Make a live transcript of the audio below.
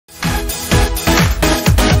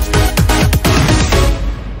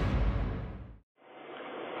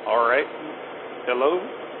Hello.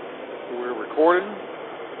 We're recording.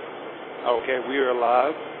 Okay, we are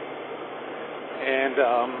live. And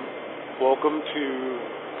welcome to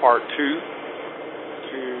part 2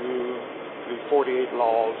 to the 48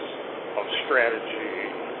 laws of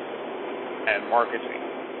strategy and marketing.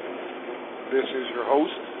 This is your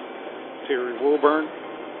host, Terry Wilburn.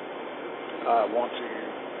 I want to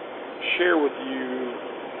share with you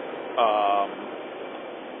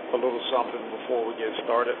a little something before we get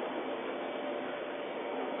started.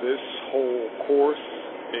 This whole course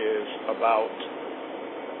is about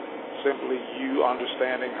simply you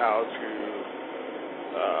understanding how to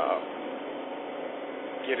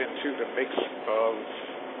get into the mix of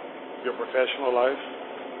your professional life.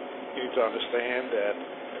 You need to understand that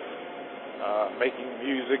making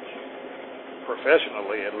music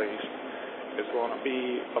professionally, at least, is going to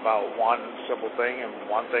be about one simple thing and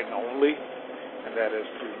one thing only, and that is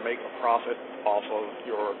to make a profit off of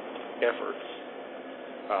your efforts.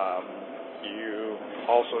 You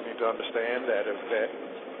also need to understand that if that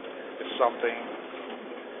is something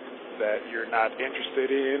that you're not interested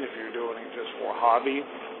in, if you're doing it just for a hobby,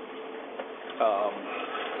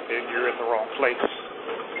 then you're in the wrong place.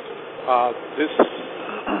 This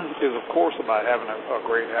is, of course, about having a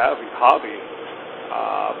great hobby.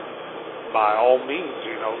 By all means,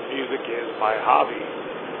 music is my hobby.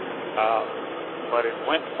 But it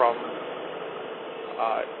went from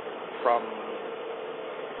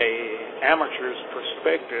a amateur's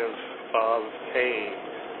perspective of, hey,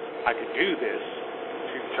 I could do this,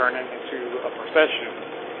 to turning into a profession,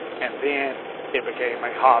 and then it became a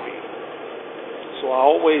hobby. So I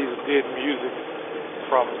always did music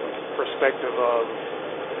from the perspective of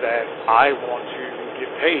that I want to get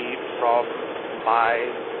paid from my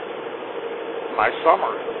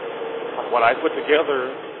summer, from what I put together,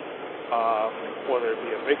 whether it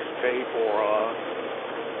be a mixtape or a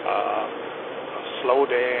slow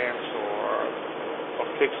dance or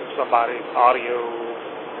fixing somebody's audio,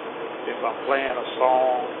 if I'm playing a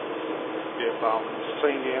song, if I'm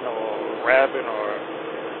singing or rapping or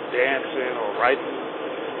dancing or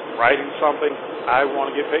writing something, I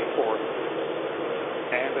want to get paid for it.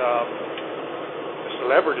 And the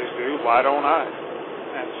celebrities do, why don't I?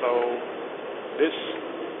 And so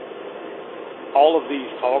all of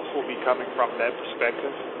these talks will be coming from that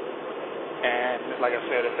perspective. And like I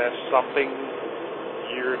said, if that's something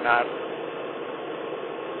you're not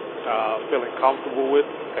feeling comfortable with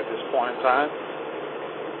at this point in time,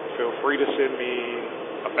 feel free to send me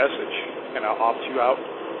a message and I'll opt you out.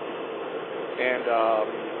 And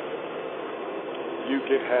you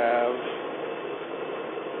could have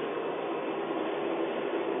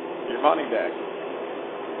your money back.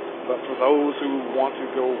 But for those who want to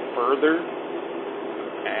go further,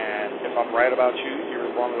 and if I'm right about you,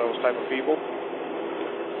 you're one of those type of people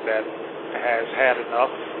that has had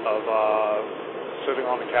enough of sitting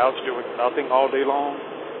on the couch doing nothing all day long,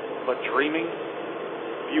 but dreaming.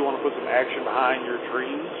 If you want to put some action behind your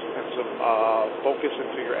dreams and some focus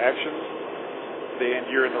into your actions, then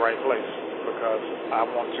you're in the right place, because I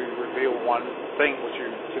want to reveal one thing with you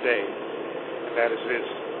today, and that is this,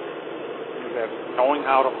 is that knowing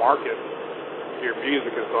how to market your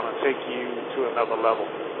music is going to take you to another level.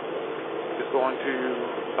 It's going to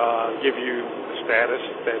give you a status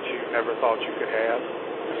that you never thought you could have.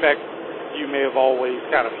 In fact, you may have always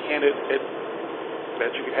kind of hinted at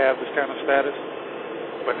that you could have this kind of status,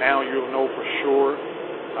 but now you'll know for sure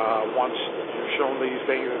once you're shown these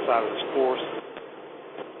things inside of this course.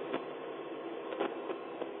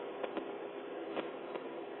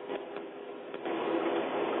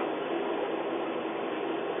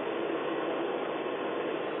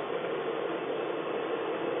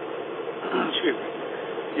 Excuse me.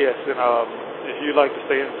 Yes, and if you'd like to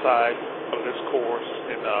stay inside of this course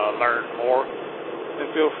and learn more, then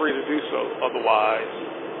feel free to do so. Otherwise,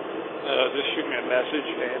 just shoot me a message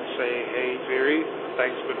and say, hey, Terry,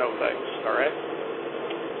 thanks but no thanks, all right?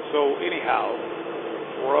 So anyhow,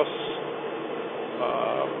 for us,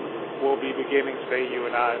 we'll be beginning today, you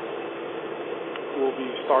and I, we'll be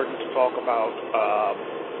starting to talk about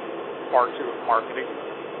part 2 of marketing,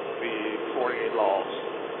 the 48 laws.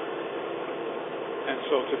 And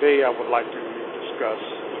so today I would like to discuss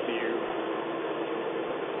with you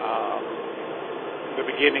the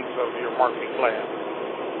beginnings of your marketing plan.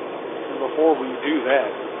 And before we do that,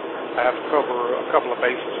 I have to cover a couple of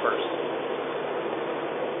bases first.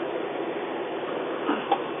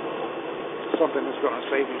 Something that's going to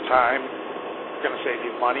save you time, it's going to save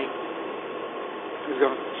you money, it's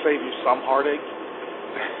going to save you some heartache.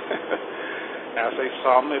 And I say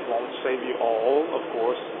some, it won't save you all, of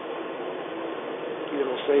course.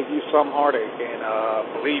 It'll save you some heartache, and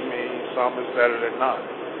believe me, some is better than none,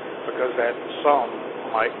 because that some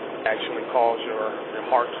might actually cause your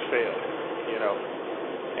heart to fail, you know.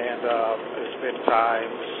 And there's been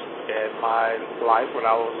times in my life when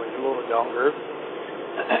I was a little younger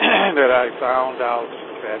that I found out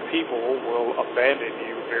that people will abandon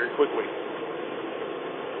you very quickly.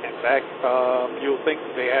 In fact, you'll think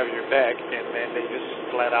they have your back, and then they just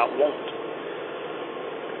flat out won't.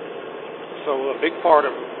 So a big part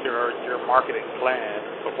of your marketing plan,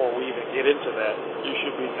 before we even get into that, you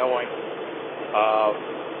should be knowing,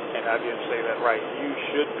 and I didn't say that right, you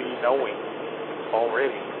should be knowing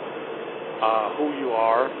already who you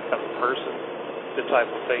are as a person, the type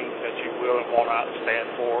of things that you will and will not stand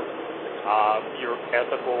for, your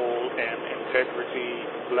ethical and integrity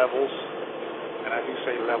levels. And I do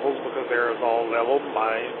say levels because there is all level.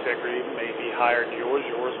 My integrity may be higher than yours.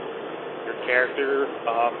 Your character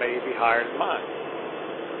may be higher than mine.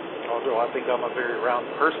 Although I think I'm a very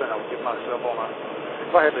rounded person, I would give myself if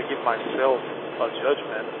I had to give myself a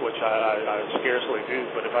judgment, which I scarcely do,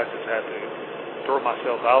 but if I just had to throw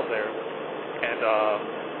myself out there, and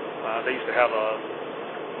they used to have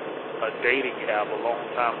a dating app a long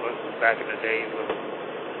time back in the days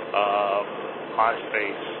of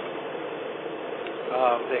MySpace.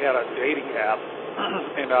 They had a dating app,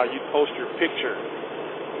 and you post your picture,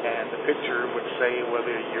 and the picture would say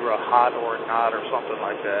whether you're a hot or not or something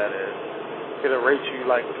like that. And it'll rate you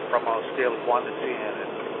like from a scale of 1 to 10. And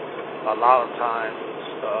a lot of times,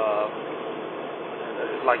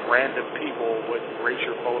 like random people would rate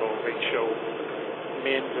your photo. They show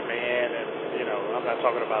men to men, and I'm not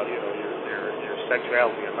talking about your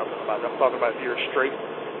sexuality or nothing about it. I'm talking about if you're a straight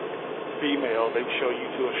female, they'd show you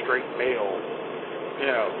to a straight male.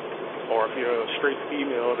 Or if you're a straight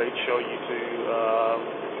female, they'd show you to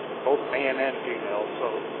both man and female. So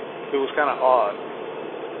it was kind of odd.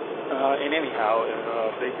 And anyhow,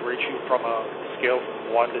 they rate you from a scale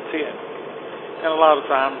from 1 to 10. And a lot of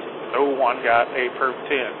times, no one got a perfect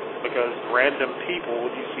 10 because random people,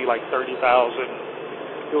 you see like 30,000.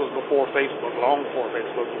 It was before Facebook, long before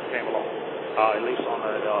Facebook came along. At least on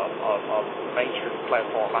a mainstream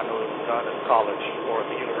platform. I know it was done at college or at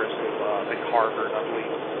the University of, I think, Harvard, I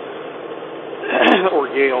believe,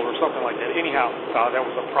 or Yale or something like that. Anyhow, that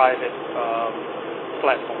was a private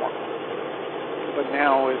platform. But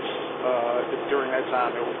now during that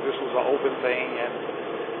time, this was an open thing, and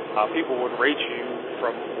people would rate you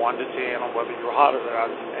from 1 to 10 on whether you're hot or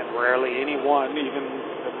not, and rarely anyone, even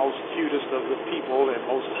the most cutest of the people and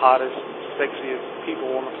most hottest, sexiest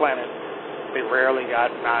people on the planet, they rarely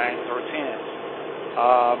got 9s or 10s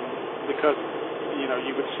because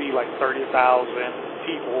you would see like 30,000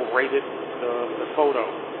 people rated the photo,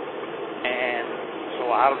 and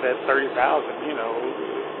so out of that 30,000,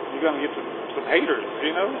 you're gonna get some haters.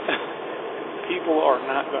 People are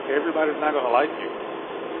not. Everybody's not gonna like you.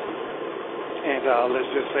 And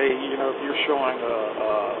let's just say if you're showing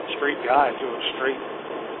a straight guy to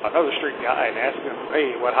another straight guy and asking him,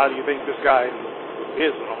 hey, how do you think this guy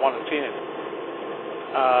is on a 1 to 10?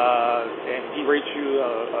 And he rates you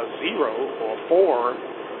a 0 or a 4,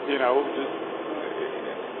 just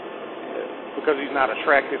because he's not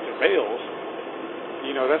attracted to males,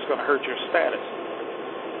 that's going to hurt your status.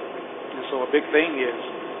 And so a big thing is,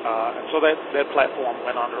 and so that platform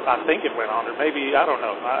went under. I think it went under. Maybe, I don't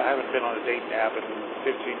know. I haven't been on a dating app in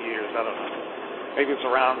 15 years. I don't know. Maybe it's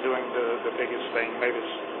around doing the biggest thing. Maybe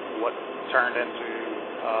it's what turned into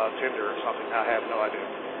Tinder or something. I have no idea.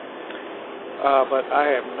 But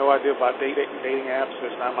I have no idea about dating apps.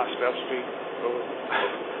 It's not my specialty.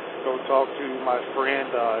 Go talk to my friend,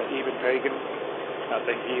 Eben Pagan. I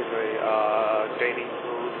think he's a dating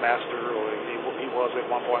guru master, or he was at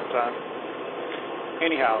one point in time.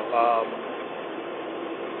 Anyhow,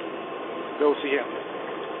 go see him.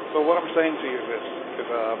 So what I'm saying to you is this, is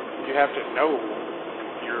you have to know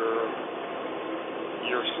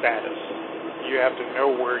your status. You have to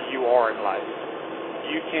know where you are in life.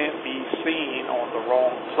 You can't be seen on the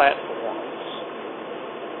wrong platforms.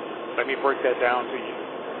 Let me break that down to you.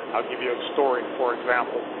 I'll give you a story, for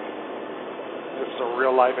example. This is a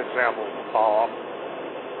real-life example.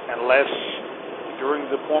 Unless during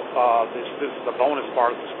the this is the bonus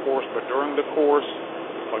part of this course, but during the course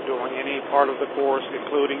or during any part of the course,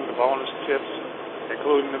 including the bonus tips,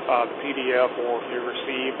 including the PDF, or if you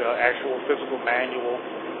receive the actual physical manual,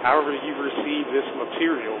 however you receive this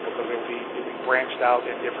material, because it will be branched out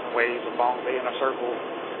in different ways among the inner circle,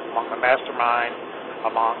 among the mastermind,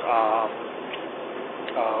 among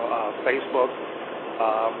Facebook,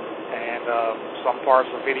 and some parts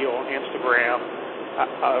of video on Instagram,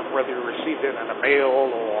 whether you received it in the mail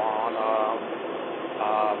or on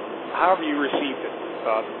however you received it,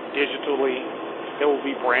 digitally, it will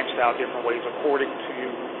be branched out different ways according to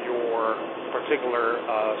your particular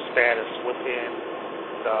status within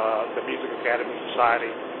the Music Academy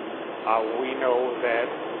Society. We know that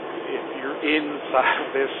if you're inside of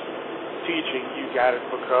this teaching, you got it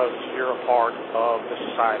because you're a part of the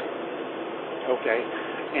society. Okay?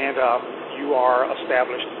 And you are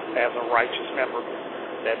established as a righteous member.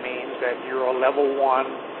 That means that you're a level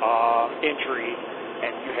 1 entry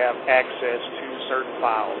and you have access to certain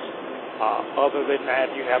files. Other than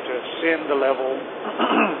that, you have to ascend the level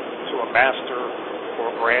to a master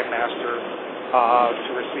or a grandmaster to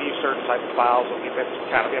receive certain type of files or get that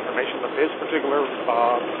kind of information. But this particular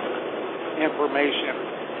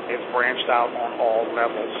information is branched out on all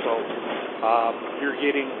levels. So you're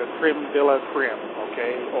getting the creme de la creme,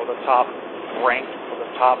 okay, or the top rank or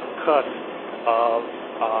the top cut of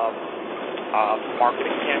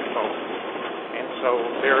marketing info. And so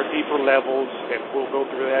there are deeper levels, and we'll go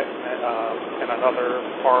through that in another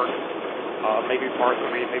part, maybe part 3,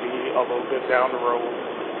 maybe a little bit down the road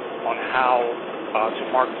on how to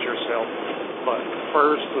market yourself. But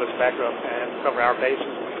first, let's back up and cover our bases.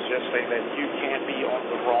 Let's just say that you can't be on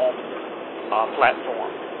the wrong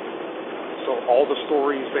platform. So all the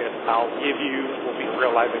stories that I'll give you will be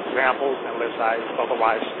real-life examples unless I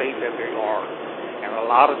otherwise state that they are. And a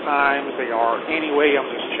lot of times they are anyway. I'm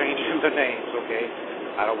just changing the names, okay?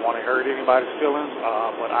 I don't want to hurt anybody's feelings,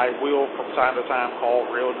 but I will from time to time call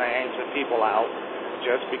real names and people out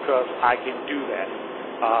just because I can do that,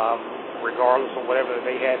 regardless of whatever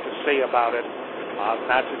they had to say about it.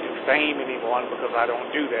 Not to defame anyone because I don't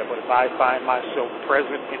do that, but if I find myself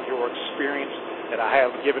present in your experience, that I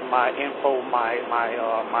have given my info, I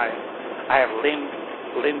have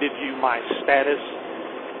lended you my status,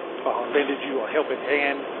 lended you a helping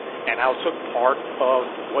hand, and I took part of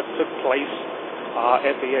what took place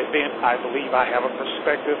at the event, I believe I have a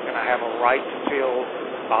perspective and I have a right to tell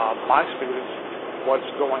my students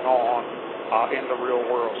what's going on in the real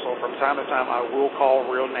world. So from time to time, I will call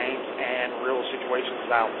real names and real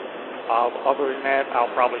situations out. Other than that,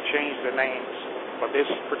 I'll probably change the names. But this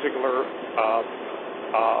particular,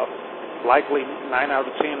 likely 9 out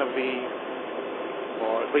of 10 of the,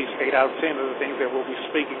 or at least 8 out of 10 of the things that we'll be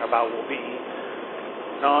speaking about will be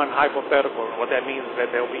non-hypothetical. And what that means is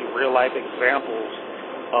that there'll be real-life examples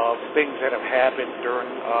of things that have happened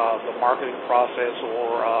during the marketing process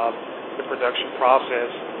or the production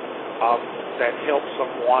process that help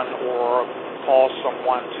someone or cause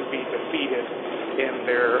someone to be defeated in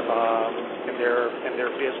their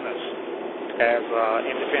business as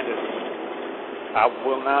independents. I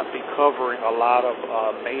will not be covering a lot of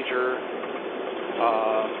major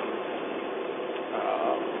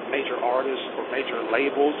artists or major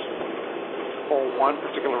labels for one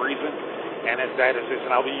particular reason, and that is this.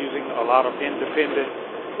 And I'll be using a lot of independent,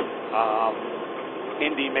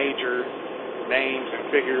 indie major names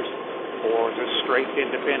and figures, or just straight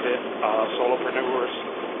independent solopreneurs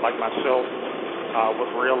like myself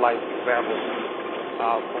with real life examples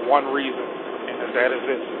for one reason, and that is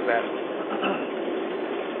this, is that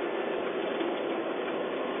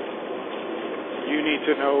you need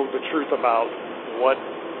to know the truth about what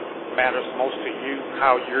matters most to you,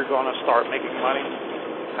 how you're going to start making money,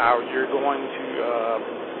 how you're going to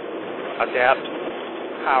adapt,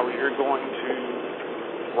 how you're going to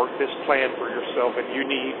work this plan for yourself. And you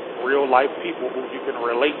need real life people who you can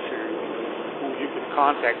relate to, who you can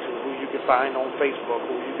contact to, who you can find on Facebook,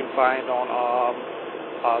 who you can find on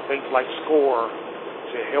things like Score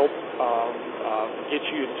to help get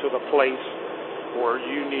you into the place where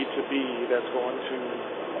you need to be, that's going to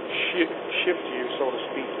shift you, so to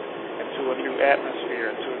speak, into a new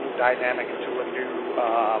atmosphere, into a new dynamic, into a new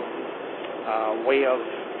way of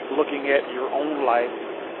looking at your own life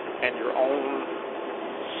and your own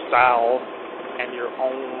style and your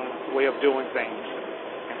own way of doing things.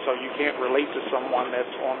 And so you can't relate to someone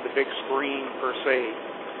that's on the big screen per se,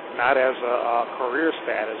 not as a career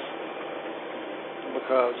status,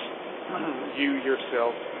 because you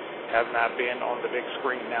yourself have not been on the big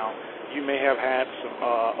screen. Now, you may have had some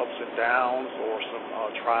ups and downs or some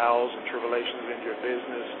trials and tribulations in your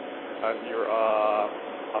business, your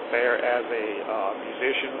affair as a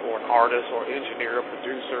musician or an artist or engineer, a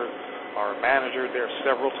producer, or a manager. There are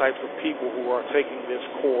several types of people who are taking this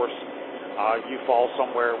course. You fall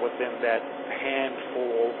somewhere within that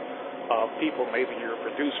handful of people. Maybe you're a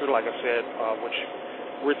producer, like I said,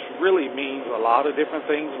 which really means a lot of different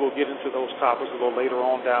things. We'll get into those topics a little later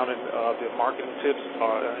on down in the marketing tips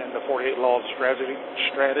and the 48 Laws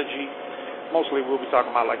strategy. Mostly we'll be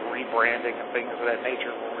talking about like rebranding and things of that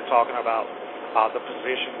nature when we're talking about the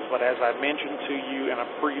positions. But as I mentioned to you in a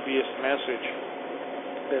previous message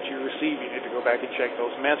that you received, you need to go back and check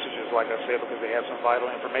those messages, like I said, because they have some vital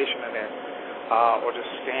information in there. Or just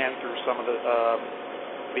scan through some of the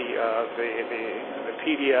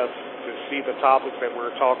PDF to see the topics that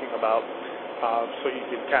we're talking about, so you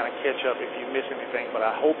can kind of catch up if you miss anything. But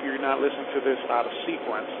I hope you're not listening to this out of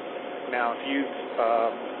sequence. Now, if you've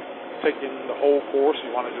taken the whole course,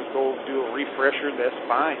 you want to just go do a refresher, that's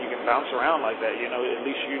fine. You can bounce around like that. At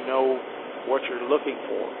least you know what you're looking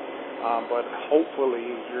for. But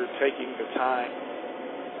hopefully you're taking the time.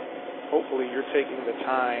 Hopefully you're taking the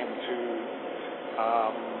time to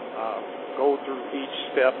go through each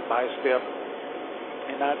step by step,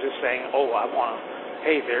 and not just saying,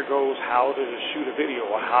 hey, there goes how to shoot a video,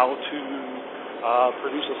 or how to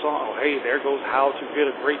produce a song, or hey, there goes how to get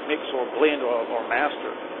a great mix or blend or master.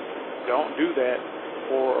 Don't do that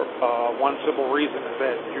for one simple reason, is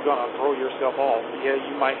that you're going to throw yourself off. Yeah,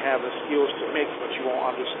 you might have the skills to mix, but you won't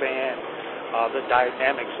understand the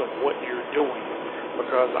dynamics of what you're doing.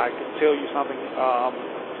 Because I can tell you something,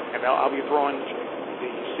 and I'll be throwing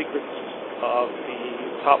the secrets of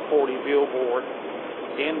the top 40 Billboard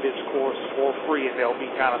in this course for free, and they'll be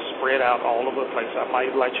kind of spread out all over the place. I might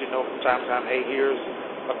let you know from time to time, hey, here's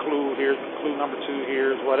a clue, here's clue number 2,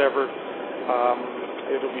 here's whatever.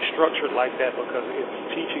 It'll be structured like that because it's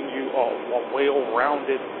teaching you a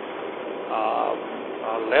well-rounded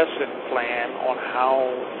lesson plan on how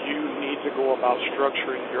you need to go about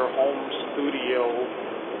structuring your home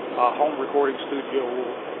recording studio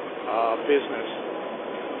business.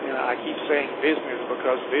 And I keep saying business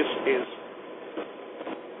because this is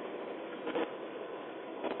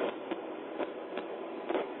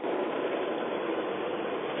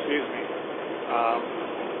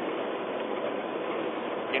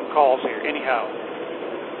in calls here. Anyhow,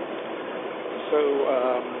 so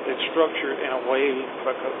it's structured in a way,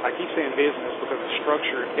 because I keep saying business because it's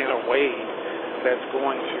structured in a way that's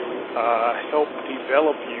going to help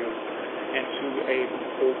develop you into a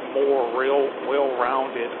more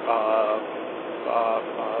well-rounded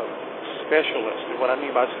specialist. And what I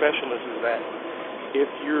mean by specialist is that if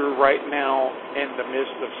you're right now in the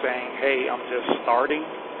midst of saying, hey, I'm just starting,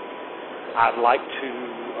 I'd like to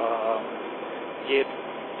get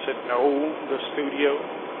to know the studio,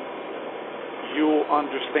 you'll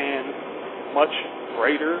understand much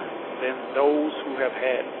greater than those who have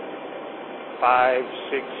had 5,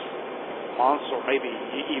 6 months or maybe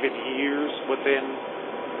even years within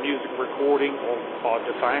music recording or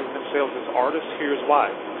defining themselves as artists. Here's why.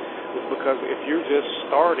 It's because if you're just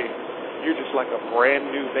starting, you're just like a brand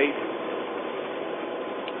new baby.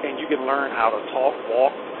 And you can learn how to talk,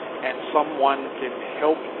 walk, and someone can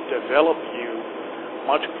help develop you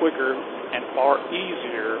much quicker and far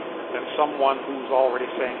easier than someone who's already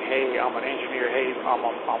saying, hey, I'm an engineer, hey, I'm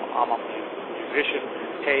a musician,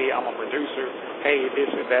 hey, I'm a producer, hey, this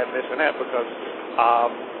and that, this and that, because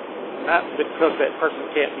not because that person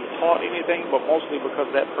can't be taught anything, but mostly because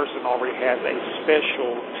that person already has a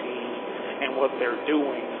specialty in what they're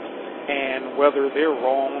doing. And whether they're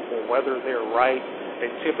wrong or whether they're right, they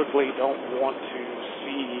typically don't want to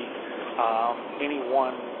see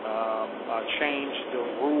anyone change the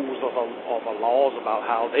rules of the laws about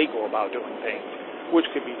how they go about doing things, which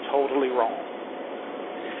could be totally wrong.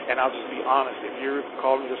 And I'll just be honest, if you're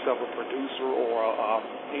calling yourself a producer or an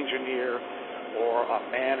engineer or a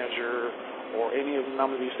manager or any of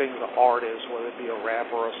none of these things, an artist, whether it be a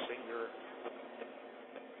rapper or a singer,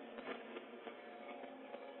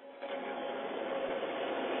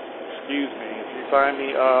 excuse me, if you find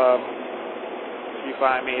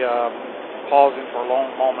me pausing for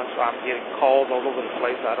long moments, I'm getting calls all over the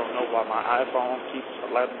place. I don't know why my iPhone keeps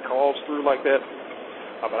letting calls through like that,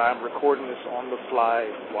 but I'm recording this on the fly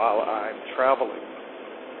while I'm traveling.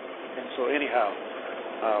 And so anyhow,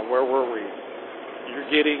 where were we?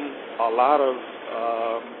 You're getting a lot of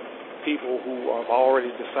people who have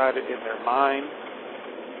already decided in their mind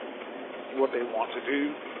what they want to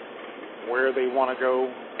do, where they want to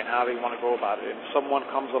go, and how they want to go about it. And someone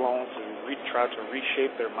comes along to try to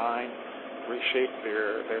reshape their mind, reshape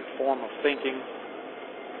their form of thinking,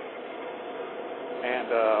 and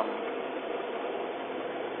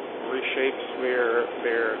reshapes their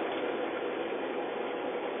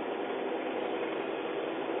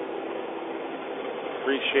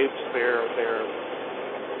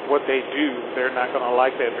what they do. They're not going to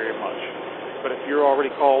like that very much. But if you're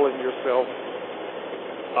already calling yourself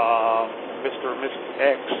Mr. or Mrs.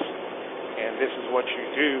 X, and this is what you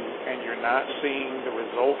do, and you're not seeing the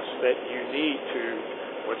results that you need to,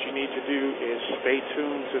 what you need to do is stay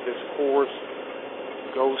tuned to this course,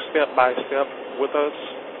 go step by step with us,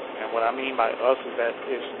 And what I mean by us is that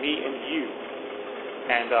it's me and you.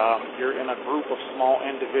 And you're in a group of small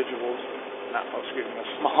individuals,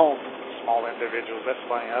 small individuals. That's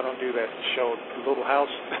funny. I don't do that show, Little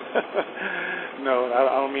House. No,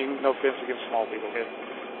 I don't mean no offense against small people. Okay?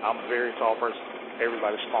 I'm a very tall person.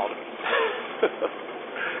 Everybody's smaller.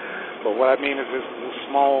 But what I mean is this is a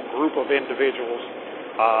small group of individuals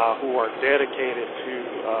who are dedicated to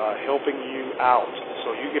helping you out.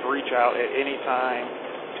 So you can reach out at any time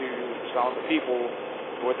to some of the people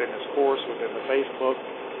within this course, within the Facebook,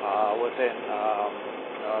 within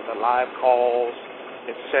the live calls,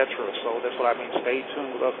 etc. So that's what I mean. Stay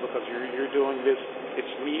tuned with us because you're doing this.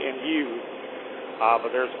 It's me and you. But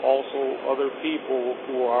there's also other people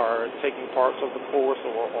who are taking parts of the course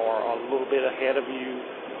or a little bit ahead of you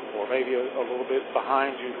or maybe a little bit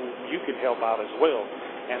behind you who you can help out as well.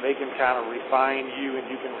 And they can kind of refine you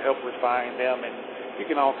and you can help refine them, and you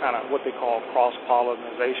can all kind of what they call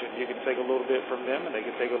cross-pollination. You can take a little bit from them and they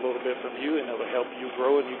can take a little bit from you, and it'll help you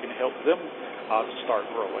grow and you can help them to start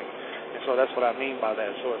growing. And so that's what I mean by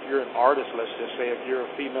that. So if you're an artist, let's just say if you're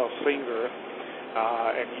a female singer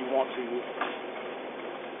and you want to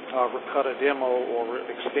cut a demo or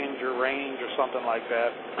extend your range or something like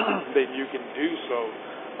that, then you can do so.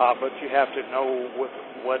 But you have to know with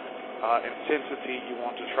what intensity you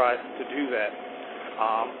want to try to do that,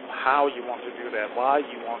 how you want to do that, why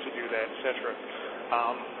you want to do that, etc.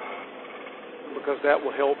 Because that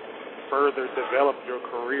will help further develop your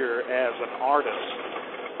career as an artist.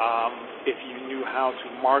 If you knew how to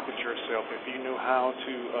market yourself, if you knew how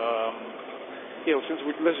to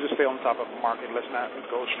let's just stay on top of the market. Let's not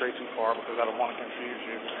go straight too far because I don't want to confuse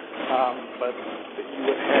you. But you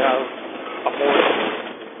would have a more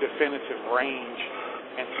definitive range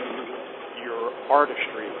into your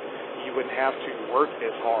artistry. You wouldn't have to work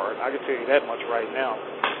as hard. I can tell you that much right now.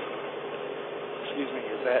 Is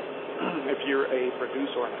that if you're a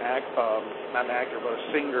producer or not an actor, but a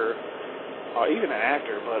singer, even an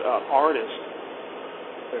actor, but an artist,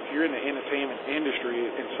 if you're in the entertainment industry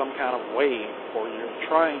in some kind of way, or you're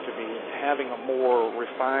trying to be, having a more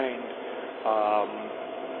refined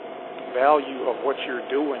value of what you're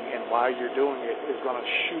doing and why you're doing it is going to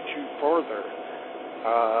shoot you further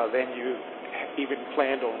than you even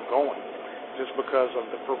planned on going, just because of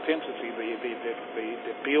the propensity,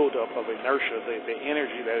 the buildup of inertia, the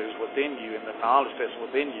energy that is within you and the knowledge that's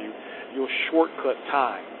within you. You'll shortcut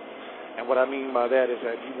time. And what I mean by that is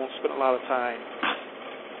that you won't spend a lot of time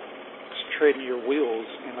trading your wheels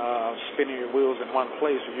and spinning your wheels in one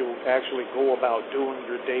place. You'll actually go about doing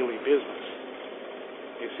your daily business.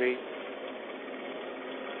 You see?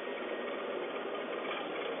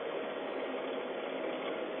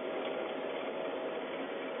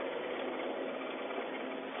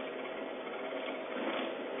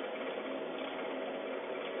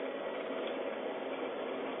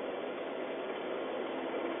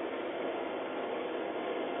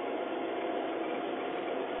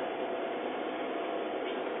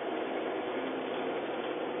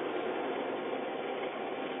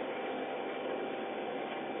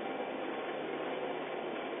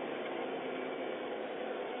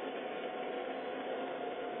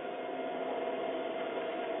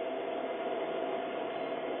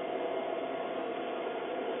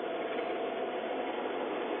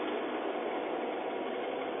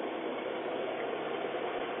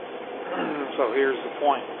 So here's the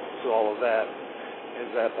point to all of that, is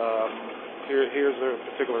that here's a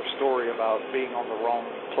particular story about being on the wrong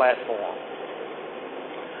platform.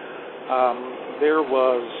 There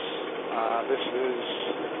was, this is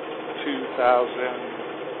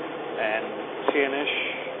 2010-ish,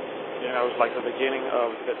 it was like the beginning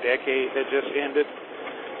of the decade that just ended,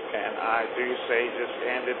 and I do say just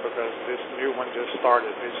ended because this new one just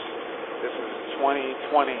started. This is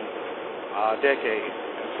 2020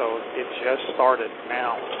 decade. So it just started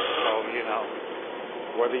now. So,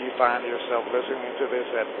 whether you find yourself listening to this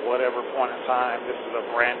at whatever point in time, this is a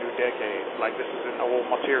brand new decade. Like, this is an old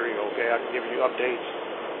material, okay? I can give you updates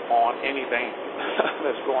on anything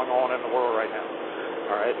that's going on in the world right now.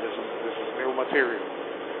 All right? This is new material.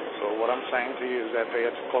 So what I'm saying to you is that pay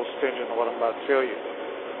close attention to what I'm about to tell you.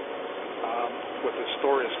 With this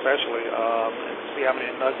story especially, and see how many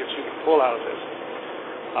nuggets you can pull out of this.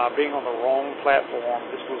 Being on the wrong platform,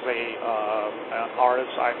 this was an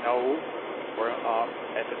artist I know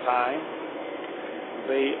at the time.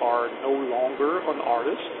 They are no longer an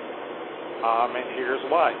artist, and here's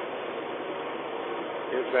why.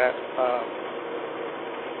 Is that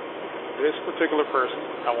this particular person,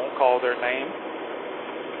 I won't call their name,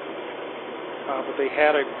 but they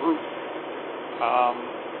had a group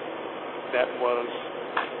that was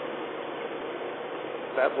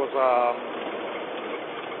That was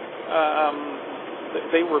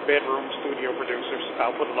they were bedroom studio producers.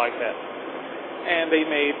 I'll put it like that, and they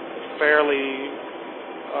made fairly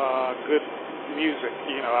good music.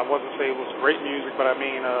 I wouldn't say it was great music, but I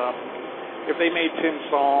mean, if they made 10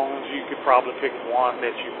 songs, you could probably pick one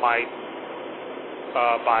that you might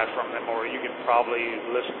buy from them, or you could probably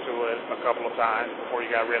listen to it a couple of times before you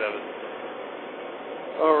got rid of it.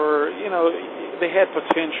 Or, they had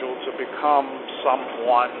potential to become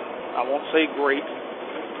someone, I won't say great,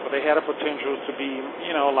 but they had a potential to be,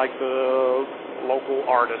 like the local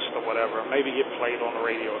artist or whatever, maybe get played on the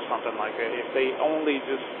radio or something like that, if they only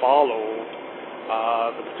just followed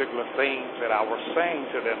the particular things that I was saying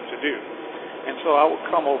to them to do. And so I would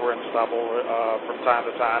come over and stop over from time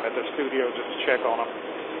to time at the studio just to check on them.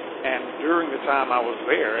 And during the time I was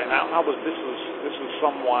there, and this was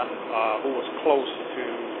someone who was close to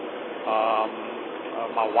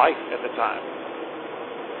my wife at the time,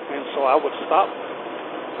 and so I would stop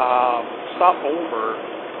over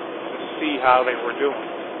to see how they were doing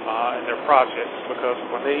in their projects, because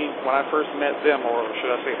when I first met them, or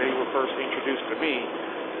should I say they were first introduced to me,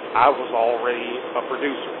 I was already a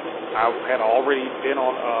producer. I had already been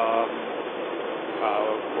on,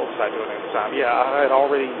 what was I doing at the time? Yeah, I had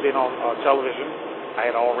already been on television. I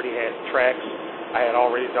had already had tracks. I had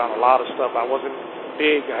already done a lot of stuff. I wasn't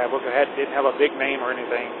big. Didn't have a big name or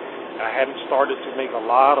anything. I hadn't started to make a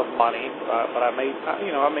lot of money, but I made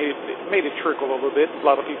it trickle a little bit. A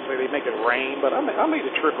lot of people say they make it rain, but I made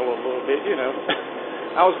it trickle a little bit,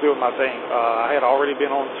 I was doing my thing. I had already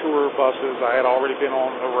been on tour buses. I had already been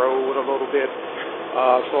on the road a little bit.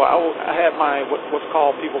 So I had my, what's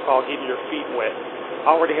called, people call getting your feet wet.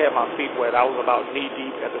 I already had my feet wet. I was about knee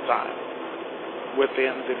deep at the time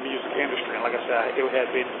within the music industry. And like I said, it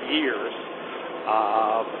had been years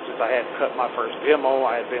since I had cut my first demo.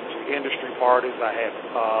 I had been to industry parties. I had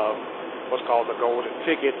what's called the golden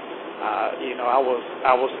ticket. I was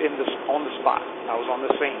on the spot. I was on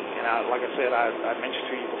the scene. And like I said, I mentioned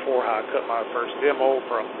to you before how I cut my first demo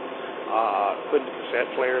from putting the cassette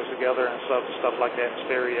players together and stuff like that, and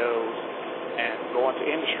stereos, and going to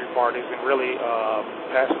industry parties and really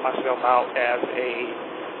passing myself out as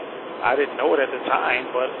I didn't know it at the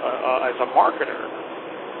time, but as a marketer,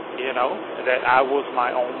 that I was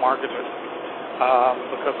my own marketer,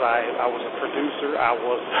 because I was a producer, I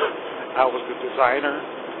was the designer,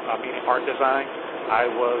 meaning art design,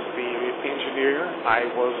 I was the engineer, I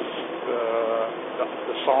was the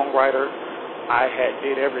songwriter. I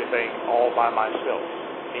did everything all by myself.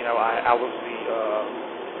 I was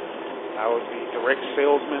the direct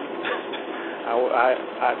salesman.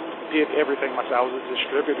 I did everything myself. I was a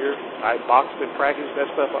distributor. I boxed and practiced that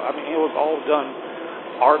stuff. I mean, it was all done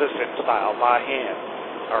artisan style by hand.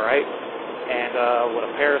 All right, and with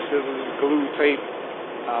a pair of scissors, glue tape,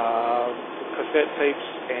 cassette tapes,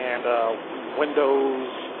 and Windows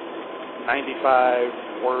 95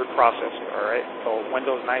 word processor, all right? So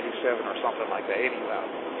Windows 97 or something like that, anyhow.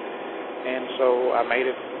 And so I made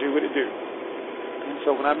it do what it do. And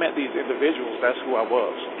so when I met these individuals, that's who I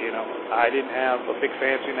was, I didn't have a big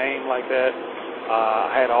fancy name like that.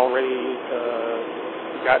 I had already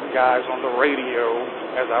gotten guys on the radio,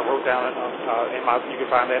 as I wrote down in my, you can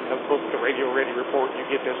find that in the book, The Radio Ready Report. You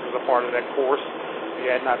get this as a part of that course. If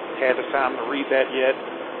you had not had the time to read that yet,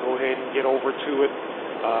 go ahead and get over to it.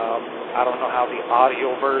 I don't know how the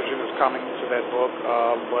audio version is coming to that book,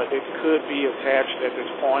 but it could be attached at this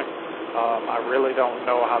point. I really don't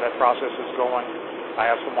know how that process is going. I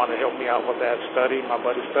have someone to help me out with that study, my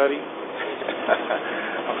buddy Study.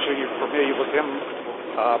 I'm sure you're familiar with him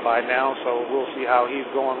by now, so we'll see how he's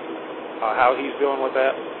going, how he's doing with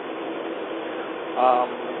that.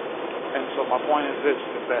 And so my point is this,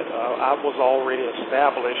 is that I was already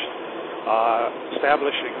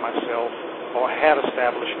establishing myself, or had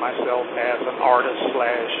established myself as an artist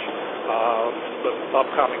 / the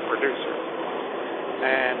upcoming producer.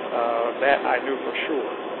 And that I knew for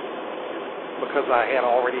sure, because I had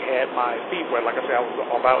already had my feet wet. Like I said, I was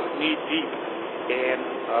about knee deep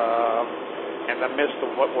in the midst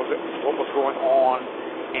of what was going on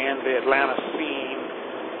in the Atlanta scene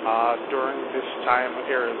during this time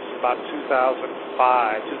era. It was about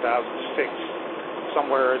 2005, 2006,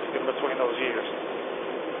 somewhere in between those years.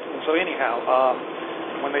 So anyhow,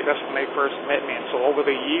 that's when they first met me, and so over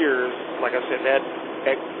the years, like I said,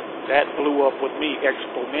 that blew up with me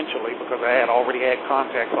exponentially, because I had already had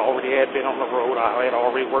contacts, I already had been on the road, I had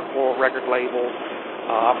already worked for a record label,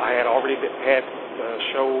 I had already had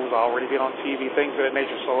shows, I already been on TV, things of that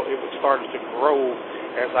nature. So it started to grow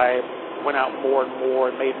as I went out more and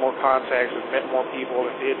more and made more contacts and met more people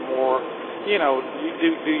and did more you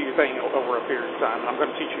do your thing over a period of time. And I'm going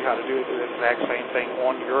to teach you how to do the exact same thing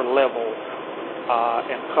on your level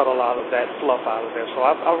and cut a lot of that fluff out of there. So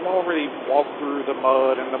I've already walked through the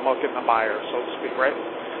mud and the muck and the mire, so to speak, right?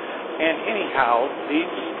 And anyhow,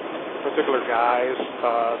 these particular guys,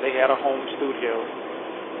 they had a home studio,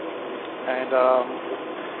 and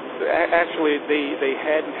actually they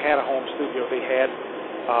hadn't had a home studio. They had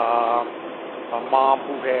a mom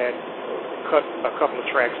who had cut a couple of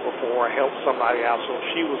tracks before, helped somebody out, so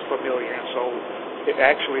she was familiar, and so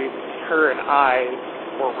actually her and I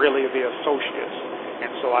were really the associates,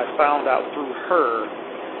 and so I found out through her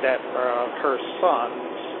that her sons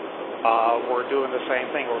were doing the same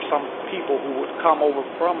thing, or some people who would come over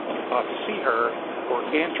to see her were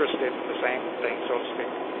interested in the same thing, so to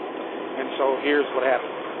speak. And so here's what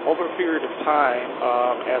happened. Over a period of time,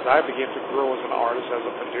 as I began to grow as an artist, as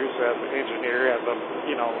a producer, as an engineer, as a,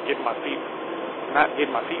 not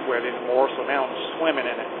getting my feet wet anymore, so now I'm swimming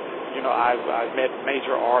in it. I've met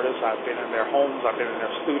major artists. I've been in their homes. I've been in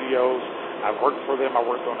their studios. I've worked for them. I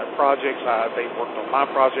worked on their projects. They've worked on my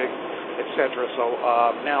project, etc. So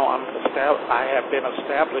now I have been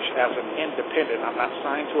established as an independent. I'm not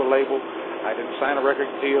signed to a label. I didn't sign a record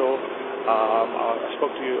deal. I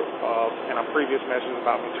spoke to you in a previous message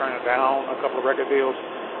about me turning down a couple of record deals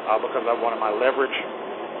because I wanted my leverage.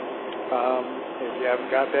 If you haven't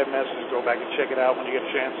got that message, go back and check it out when you get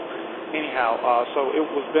a chance. Anyhow, so it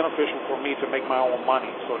was beneficial for me to make my own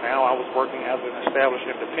money. So now I was working as an established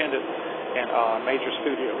independent in major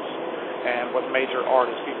studios and with major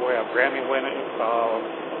artists, people who have Grammy winners,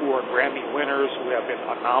 who are Grammy winners, who have been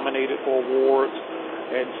nominated for awards.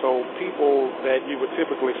 And so people that you would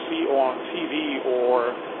typically see on TV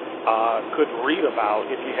or could read about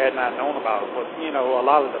if you had not known about it. But, a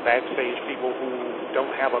lot of the backstage people who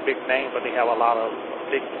don't have a big name, but they have a lot of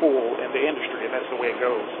big pull in the industry, and that's the way it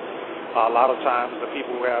goes. A lot of times the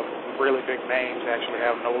people who have really big names actually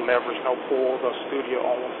have no leverage, no pull. The studio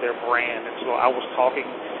owns their brand. And so I was talking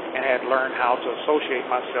and had learned how to associate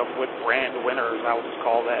myself with brand winners. I would just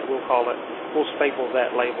call that, we'll staple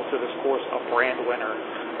that label to this course, a brand winner.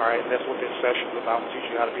 All right, and that's what this session is about. I'm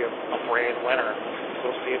teaching you how to be a brand winner.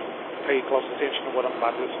 So pay close attention to what I'm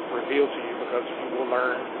about to reveal to you, because you will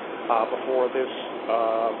learn before this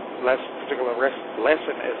particular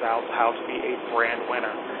lesson is out how to be a brand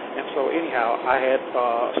winner. And so anyhow, I had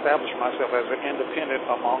established myself as an independent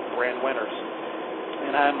among brand winners,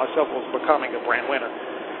 and I myself was becoming a brand winner.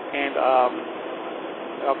 And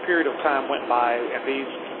a period of time went by, and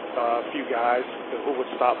these few guys who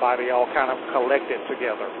would stop by, they all kind of collected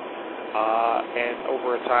together. And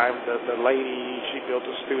over a time, the lady, she built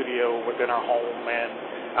a studio within her home,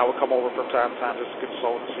 and I would come over from time to time just to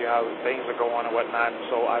consult and see how things are going and whatnot.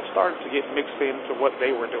 And so I started to get mixed into what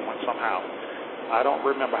they were doing somehow. I don't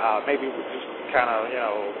remember how. Maybe it was just kind of,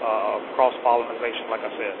 cross-pollination, like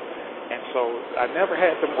I said. And so I never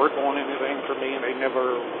had them work on anything for me, and they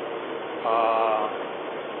never,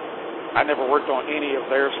 I never worked on any of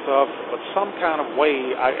their stuff. But some kind of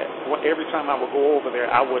way, every time I would go over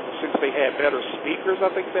there, I would, since they had better speakers,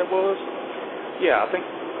 I think that was. Yeah, I think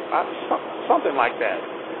something like that.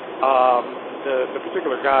 The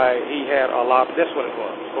particular guy, he had a lot. That's what it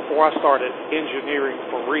was. Before I started engineering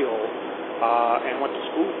for real, and went to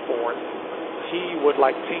school for it, he would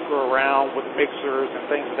tinker around with mixers and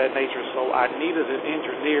things of that nature, so I needed an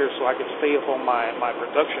engineer so I could stay up on my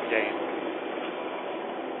production game.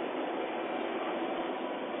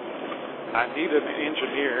 I needed an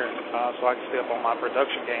engineer so I could stay up on my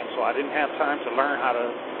production game, so I didn't have time to learn how to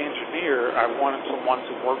engineer. I wanted someone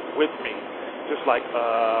to work with me, just like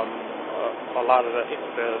a lot of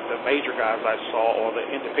the major guys I saw, or the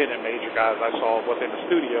independent major guys I saw within the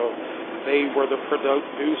studio. They were the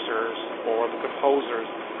producers or the composers,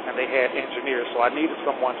 and they had engineers. So I needed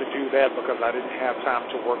someone to do that because I didn't have time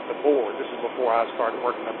to work the board. This is before I started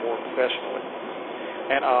working the board professionally.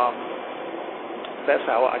 And that's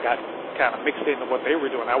how I got kind of mixed into what they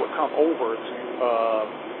were doing. I would come over to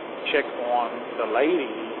check on the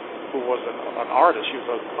lady who was an artist. She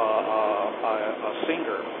was a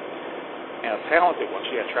singer and a talented one.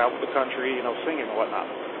 She had traveled the country, singing and whatnot.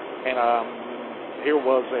 And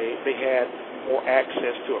they had more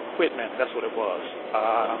access to equipment. That's what it was.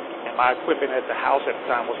 And my equipment at the house at the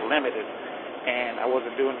time was limited, and I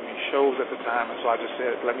wasn't doing any shows at the time, and so I just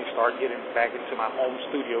said, let me start getting back into my home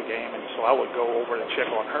studio game. And so I would go over and check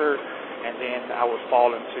on her, and then I would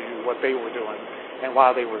fall into what they were doing. And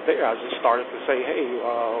while they were there, I just started to say, hey,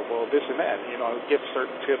 well, this and that, give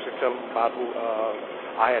certain tips and tell them about who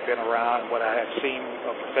I had been around, what I had seen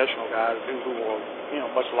professional guys do who were,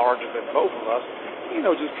 much larger than both of us.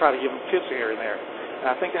 Just try to give them tips here and there. And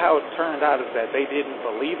I think how it turned out is that they didn't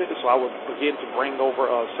believe it, so I would begin to bring over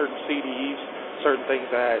certain CDs, certain things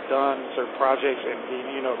that I had done, certain projects, and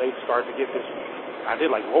they'd start to get this idea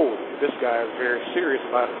like, whoa, this guy is very serious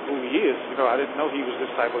about who he is. I didn't know he was this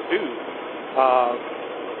type of dude.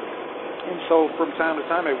 And so from time to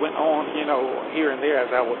time, it went on, here and there as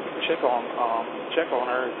I would check on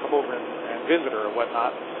her, come over and visit her or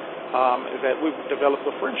whatnot. Is that we've developed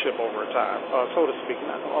a friendship over time, so to speak,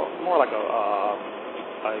 more like a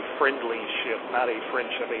friendlyship, not a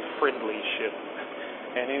friendship, a friendlyship.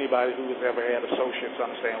 And anybody who has ever had associates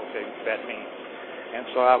understand what that means. And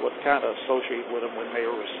so I would kind of associate with them when they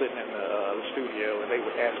were sitting in the studio, and they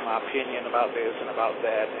would ask my opinion about this and about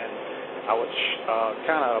that, and I would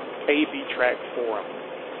kind of A/B track for them.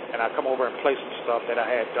 And I'd come over and play some stuff that I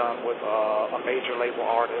had done with a major label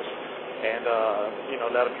artist, and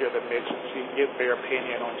let them hear the mix and get their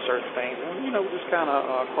opinion on certain things, and just kind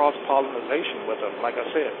of cross-pollination with them, like I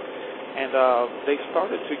said. And they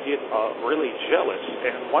started to get really jealous.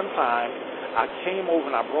 And one time, I came over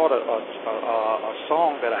and I brought a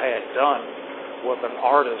song that I had done with an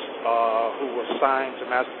artist who was signed to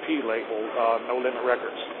Master P label, No Limit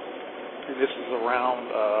Records. And this is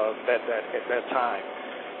around at that time.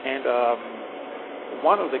 And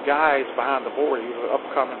one of the guys behind the board, he was an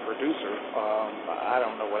upcoming producer. I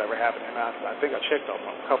don't know whatever happened, and I think I checked on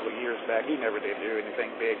him a couple of years back. He never did do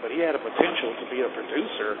anything big, but he had a potential to be a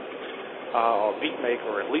producer, a beat maker,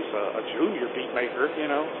 or at least a junior beat maker,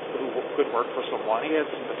 who could work for someone. He had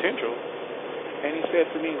some potential. And he said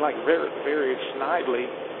to me, like, very, very snidely,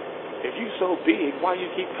 if you so big, why you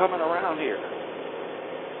keep coming around here?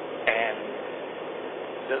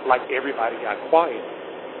 And like everybody got quiet.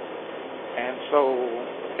 And so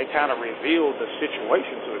it kind of revealed the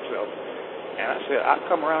situation to itself. And I said, I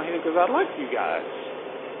come around here because I like you guys.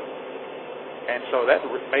 And so that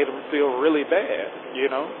made him feel really bad,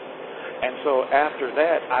 And so after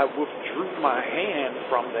that, I withdrew my hand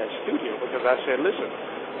from that studio because I said, listen,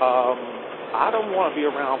 I don't want to be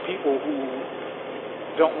around people who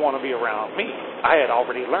don't want to be around me. I had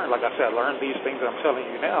already learned, like I said, I learned these things that I'm telling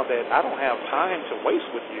you now, that I don't have time to waste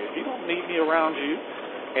with you. If you don't need me around you,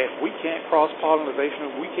 if we can't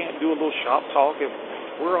cross-pollination, if we can't do a little shop talk, if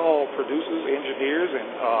we're all producers, engineers, and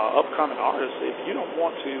upcoming artists, if you don't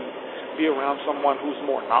want to be around someone who's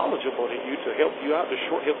more knowledgeable than you to help you out, to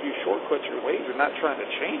help you shortcut your ways, and not trying to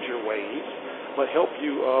change your ways, but help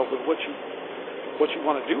you with what you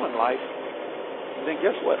want to do in life, then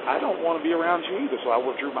guess what? I don't want to be around you either, so I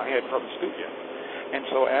withdrew my head from the studio. And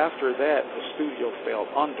so after that, the studio fell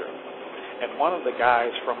under. And one of the guys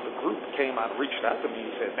from the group came out and reached out to me.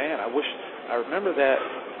 He said, man, I remember that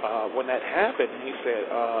when that happened, he said,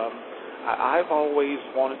 I've always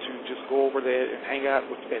wanted to just go over there and hang out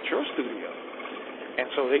at your studio. And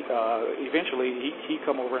so eventually he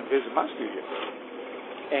come over and visit my studio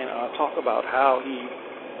and talk about how he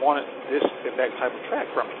wanted that type of track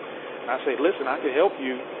from me. And I said, listen, I could help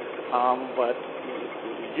you, but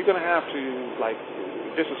you're going to have to,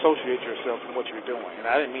 disassociate yourself from what you're doing. And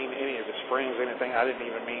I didn't mean any of his friends, anything. I didn't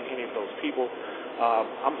even mean any of those people. I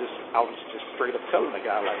was just straight up telling the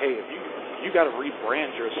guy, like, hey, if you got to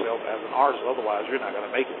rebrand yourself as an artist, otherwise you're not going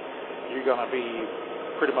to make it. You're going to be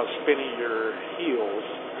pretty much spinning your heels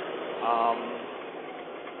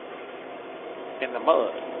in the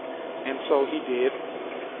mud. And so he did.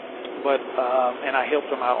 But and I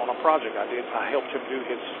helped him out on a project. I helped him do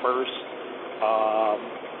his first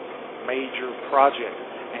major project.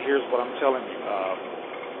 And here's what I'm telling you.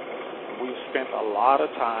 We spent a lot of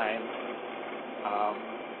time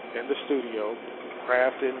in the studio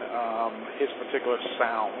crafting his particular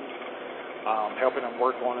sound, helping him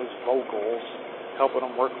work on his vocals, helping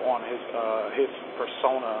him work on his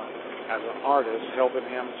persona as an artist, helping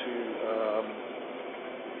him to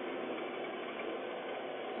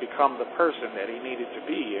become the person that he needed to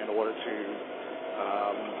be in order to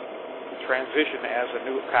transition as a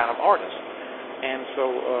new kind of artist. And so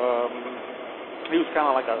he was kind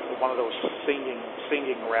of like one of those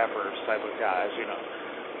singing rappers type of guys,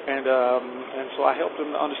 And so I helped him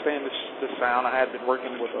to understand the sound. I had been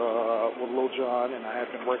working with Lil Jon, and I had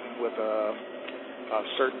been working with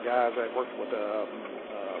certain guys. I worked with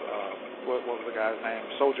what was the guy's name?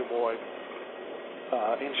 Soulja Boy,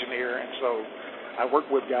 engineer. And so I worked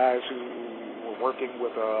with guys who were working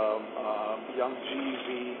with Young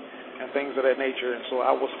Jeezy and things of that nature, and so I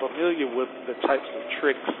was familiar with the types of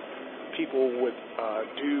tricks people would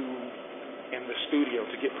do in the studio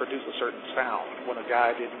to produce a certain sound when a guy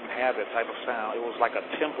didn't have that type of sound. It was like a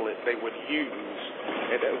template they would use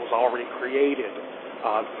that was already created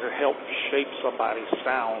to help shape somebody's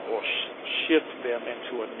sound or shift them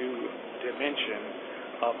into a new dimension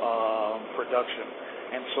of production.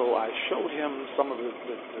 And so I showed him some of the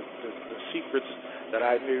secrets that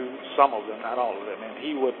I knew, some of them, not all of them, and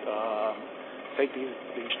he would take these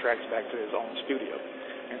tracks back to his own studio.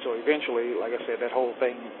 And so eventually, like I said, that whole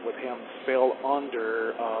thing with him fell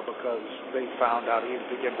under because they found out he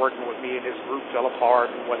began working with me and his group fell apart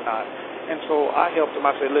and whatnot. And so I helped him.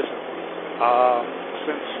 I said, listen,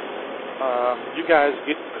 since you guys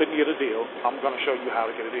couldn't get a deal, I'm going to show you how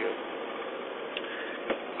to get a deal.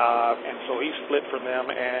 And so he split from them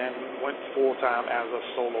and went full-time as a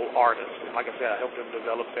solo artist. And like I said, I helped him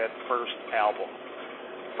develop that first album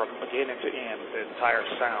from beginning to end, the entire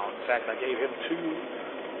sound. In fact, I gave him 2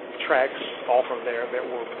 tracks off of there that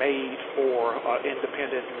were made for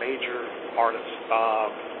independent major artists,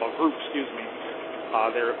 or groups, excuse me.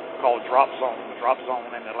 They're called Drop Zone. Drop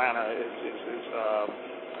Zone in Atlanta is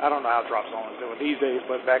I don't know how Drop Zone is doing these days,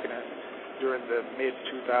 but back during the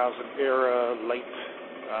mid-2000 era, late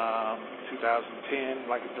 2010,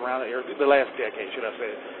 like around the last decade, should I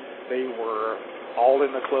say, they were all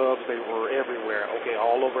in the clubs. They were everywhere. Okay,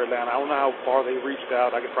 all over Atlanta. I don't know how far they reached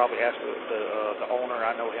out. I could probably ask the owner.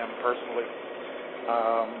 I know him personally.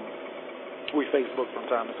 We Facebook from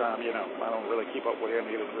time to time. You know, I don't really keep up with him.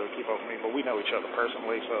 He doesn't really keep up with me, but we know each other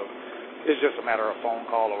personally. So it's just a matter of phone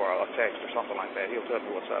call or a text or something like that. He'll tell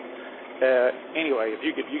me what's up. Anyway, if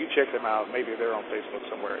you could check them out. Maybe they're on Facebook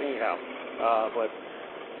somewhere. Anyhow, but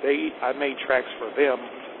I made tracks for them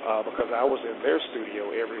because I was in their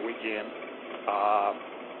studio every weekend.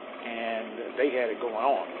 And they had it going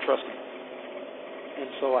on, trust me. And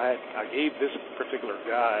so I gave this particular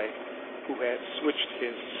guy who had switched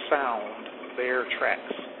his sound their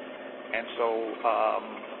tracks. And so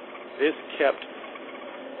this kept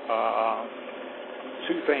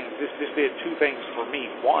 2 things. This did 2 things for me.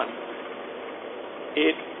 One,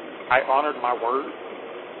 I honored my word.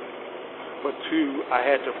 But 2, I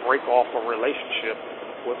had to break off a relationship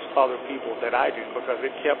with other people that I do because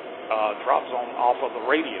it kept Drop Zone off of the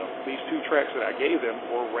radio. These 2 tracks that I gave them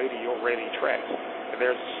were radio-ready tracks. And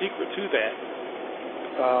there's a secret to that,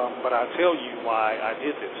 but I'll tell you why I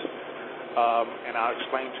did this. And I'll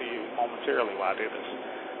explain to you momentarily why I did this.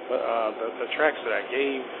 But the tracks that I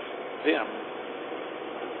gave them,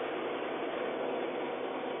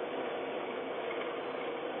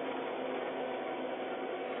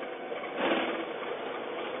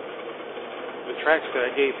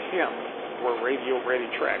 were radio-ready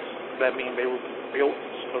tracks. That means they were built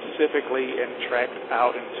specifically and tracked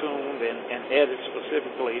out and tuned and edited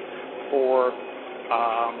specifically for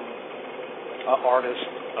an artist.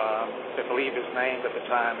 I believe his name at the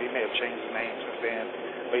time, he may have changed his name since then,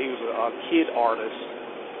 but he was a kid artist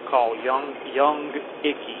called Young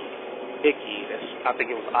Icky. I think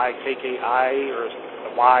it was IKKI or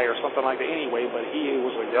Y or something like that. Anyway, but he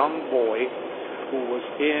was a young boy who was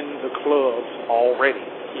in the clubs already.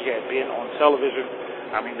 He had been on television.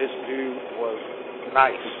 I mean, this dude was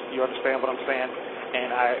nice. You understand what I'm saying?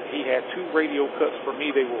 And he had 2 radio cuts for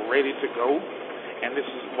me. They were ready to go. And this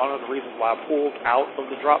is one of the reasons why I pulled out of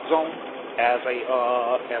the Drop Zone as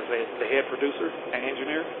the head producer and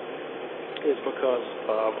engineer, is because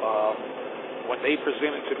of when they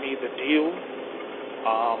presented to me the deal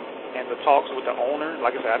and the talks with the owner.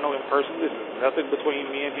 Like I said, I know him personally. This is nothing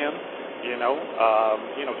between me and him. You know,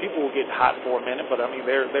 people will get hot for a minute, but I mean,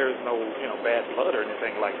 there's no, bad blood or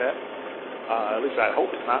anything like that. At least I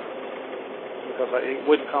hope it's not, because it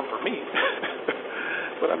wouldn't come from me.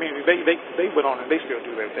 But I mean, they went on and they still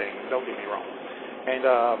do their thing. Don't get me wrong. And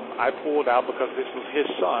I pulled out because this was his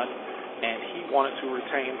son, and he wanted to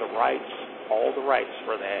retain the rights, all the rights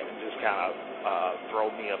for that, and just kind of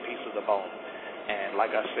throw me a piece of the bone. And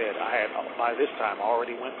like I said, I had by this time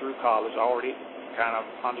already went through college, already kind of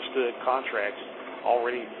understood contracts,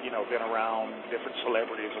 already, been around different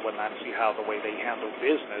celebrities and whatnot, and see how the way they handle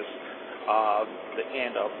business, the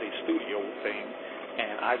end of the studio thing,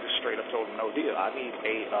 and I just straight up told them, no deal. I need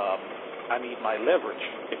my leverage.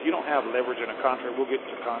 If you don't have leverage in a contract, we'll get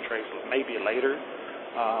to contracts maybe later,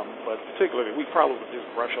 but particularly, we probably just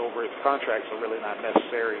brush over it. Contracts are really not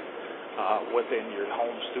necessary within your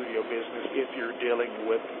home studio business if you're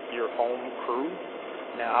dealing with your own crew.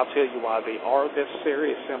 Now, I'll tell you why they are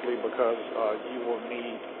necessary. It's simply because you will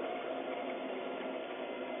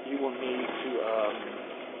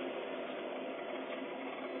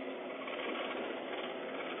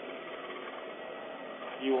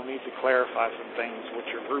need to clarify some things with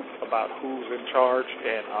your group about who's in charge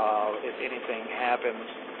and if anything happens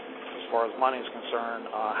as far as money is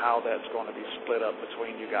concerned, how that's going to be split up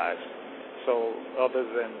between you guys. So, other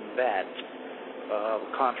than that,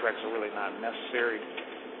 contracts are really not necessary.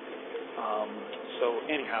 So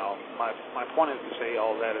anyhow, my point is to say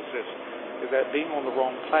all that is this: is that being on the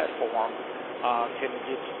wrong platform can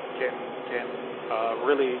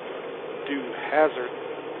really do a hazard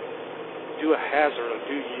or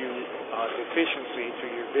do you deficiency to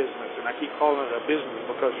your business. And I keep calling it a business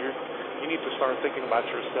because you need to start thinking about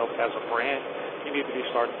yourself as a brand. You need to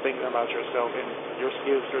start thinking about yourself and your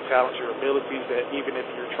skills, your talents, your abilities, that even if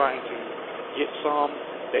you're trying to get some,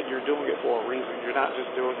 that you're doing it for a reason. You're not just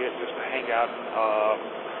doing it just to hang out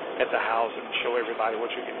at the house and show everybody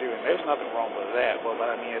what you can do. And there's nothing wrong with that. But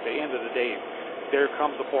I mean, at the end of the day, there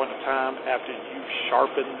comes a point of time after you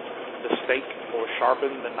sharpen the steak or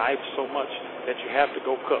sharpen the knife so much that you have to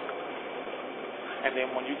go cook. And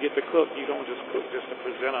then when you get to cook, you don't just cook just to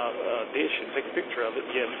present a dish and take a picture of it.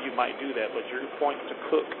 Yeah, you might do that, but your point to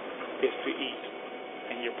cook is to eat.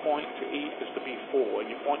 And your point to eat is to be full.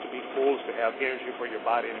 And your point to be full is to have energy for your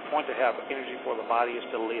body. And your point to have energy for the body is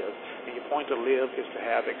to live. And your point to live is to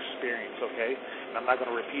have experience, okay? And I'm not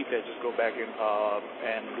going to repeat that. Just go back and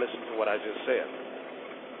listen to what I just said.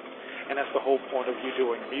 And that's the whole point of you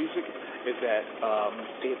doing music, is that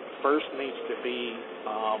it first needs to be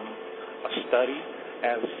a study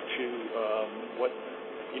as to what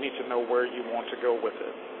you need to know where you want to go with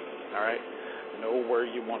it. All right? Know where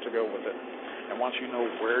you want to go with it. And once you know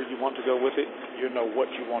where you want to go with it, you know what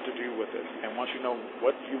you want to do with it. And once you know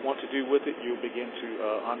what you want to do with it, you'll begin to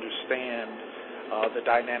understand the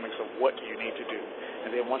dynamics of what you need to do.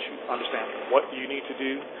 And then once you understand what you need to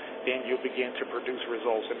do, then you'll begin to produce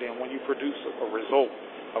results. And then when you produce a result,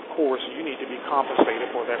 of course, you need to be compensated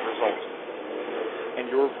for that result. And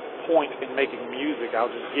your point in making music, I'll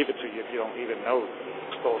just give it to you if you don't even know,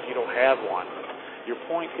 so if you don't have one. Your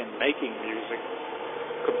point in making music,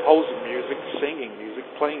 composing music, singing music,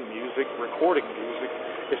 playing music, recording music,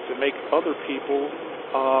 is to make other people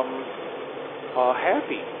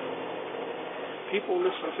happy. People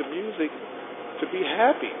listen to music to be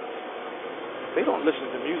happy. They don't listen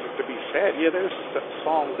to music to be sad. Yeah, there's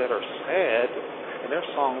songs that are sad, and there's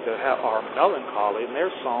songs that are melancholy, and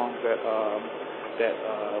there's songs that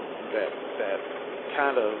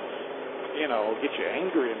kind of, get you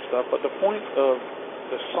angry and stuff. But the point of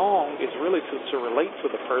the song is really to relate to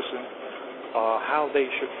the person how they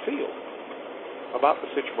should feel about the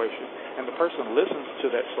situation. And the person listens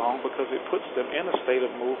to that song because it puts them in a state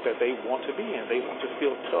of mood that they want to be in. They want to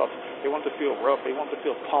feel tough. They want to feel rough. They want to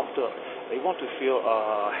feel pumped up. They want to feel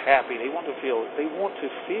happy. They want to feel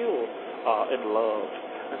in love.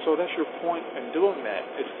 And so that's your point in doing that,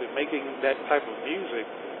 is to making that type of music.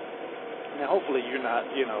 Now, hopefully you're not,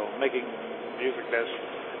 making music that's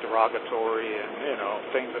derogatory and,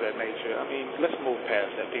 things of that nature. I mean, let's move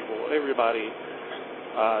past that, people. Everybody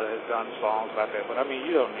has done songs about that, but I mean,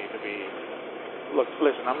 you don't need to be. Look,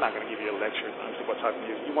 listen, I'm not going to give you a lecture as to what type of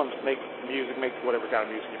music. You want to make music, make whatever kind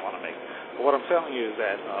of music you want to make. But what I'm telling you is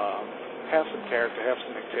that have some character, have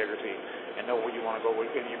some integrity, and know where you want to go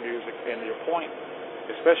in your music. And your point,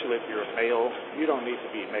 especially if you're a male, you don't need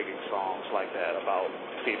to be making songs like that about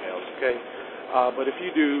females, okay? But if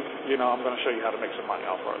you do, I'm going to show you how to make some money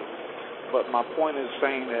off of it. But my point is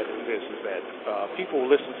saying that is that people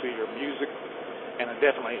listen to your music. And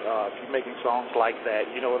definitely, if you're making songs like that,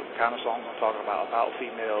 you know what kind of songs I'm talking about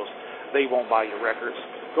females. They won't buy your records.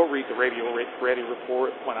 Go read the Radio Ready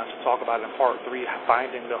report when I talk about it in part 3,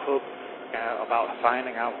 finding the hook, about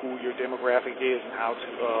finding out who your demographic is and how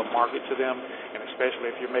to market to them. And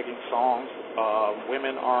especially if you're making songs,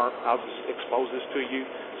 women are, I'll just expose this to you,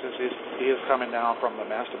 since it is coming down from the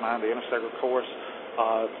mastermind, the inner circle course,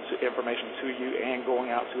 to information to you and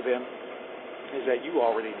going out to them, is that you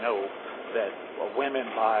already know that women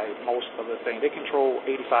buy most of the thing. They control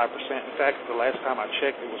 85%. In fact, the last time I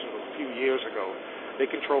checked, it was a few years ago, they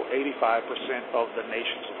control 85% of the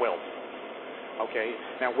nation's wealth. Okay?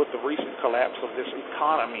 Now, with the recent collapse of this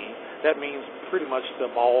economy, that means pretty much the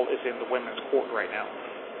ball is in the women's court right now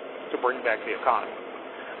to bring back the economy.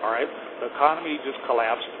 All right? The economy just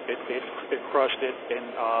collapsed. It crushed it,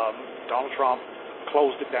 and Donald Trump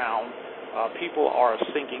closed it down. People are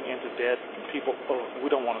sinking into debt.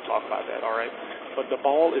 We don't want to talk about that, all right? But the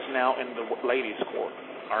ball is now in the ladies' court,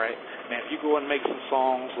 all right? Now, if you go and make some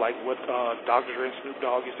songs like what Dr. Dre and Snoop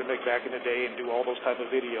Dogg used to make back in the day and do all those type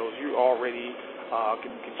of videos, you already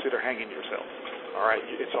can consider hanging yourself, all right?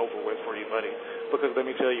 It's over with for you, buddy. Because let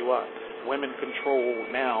me tell you what, women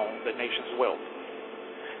control now the nation's wealth.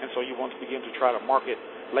 And so you want to begin to try to market,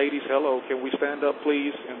 ladies, hello, can we stand up,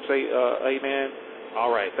 please, and say amen?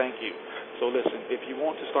 All right, thank you. So listen, if you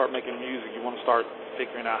want to start making music, you want to start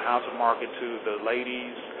figuring out how to market to the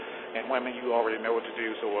ladies and women, you already know what to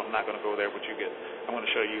do, so I'm not going to go there with you. I'm going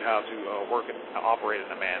to show you how to work and operate in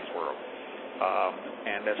a man's world.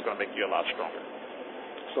 and that's going to make you a lot stronger.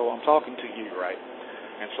 So I'm talking to you, right?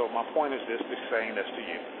 And so my point is this saying this to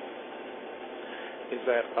you, is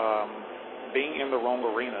that being in the wrong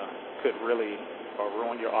arena could really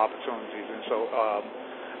ruin your opportunities. And so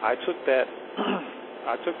I took that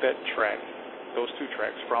I took that track, those two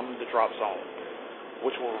tracks from the Drop Zone,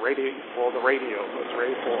 which were ready for the radio. It was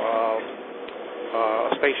ready for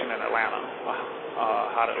a station in Atlanta,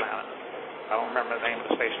 Hot Atlanta. I don't remember the name of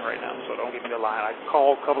the station right now, so don't give me the line. I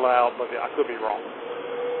called a couple out, but I could be wrong.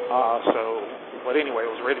 But anyway,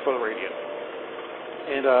 it was ready for the radio.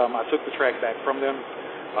 And I took the track back from them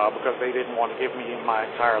because they didn't want to give me my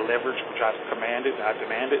entire leverage, which I demanded,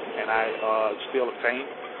 and I still obtained.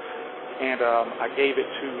 And I gave it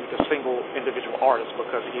to the single individual artist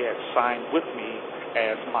because he had signed with me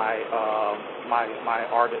as my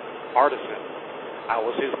artisan. I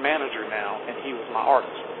was his manager now, and he was my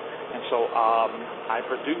artist. And so I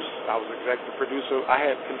was executive producer. I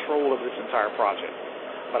had control of this entire project.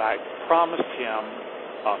 But I promised him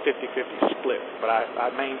a 50-50 split. But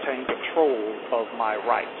I maintained control of my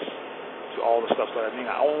rights to all the stuff. So I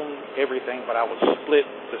own everything, but I would split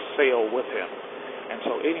the sale with him. And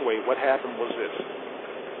so anyway, what happened was this.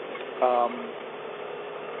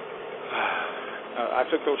 I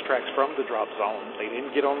took those tracks from the Drop Zone. They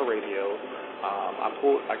didn't get on the radio.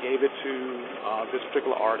 I gave it to this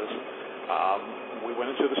particular artist. We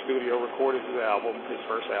went into the studio, recorded his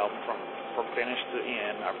first album from finish to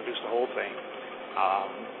end. I produced the whole thing.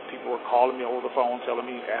 People were calling me over the phone,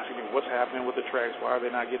 asking me what's happening with the tracks, why are they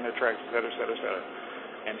not getting their tracks, et cetera, et cetera, et cetera.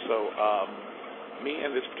 And so me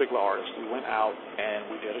and this particular artist, we went out and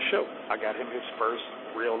we did a show. I got him his first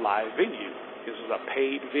real live venue. This was a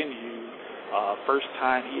paid venue, first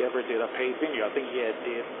time he ever did a paid venue. I think he had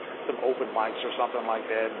did some open mics or something like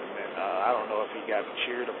that, and I don't know if he got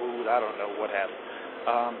cheered or booed. I don't know what happened.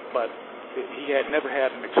 But he had never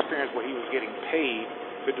had an experience where he was getting paid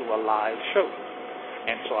to do a live show.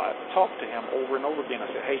 And so I talked to him over and over again. I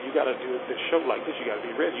said, hey, you got to do this show like this. You got to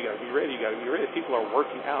be ready. You got to be ready. You got to be ready. People are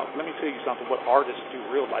working out. Let me tell you something, what artists do,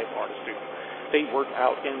 real-life artists do. They work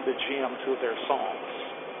out in the gym to their songs.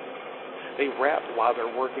 They rap while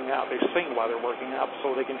they're working out. They sing while they're working out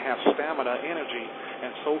so they can have stamina, energy, and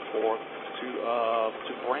so forth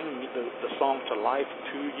to bring the song to life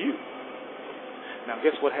to you. Now,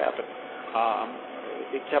 guess what happened?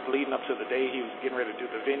 It kept leading up to the day he was getting ready to do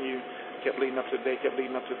the venue. Kept leading up to the day, kept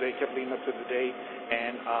leading up to the day, kept leading up to the day.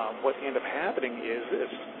 And what ended up happening is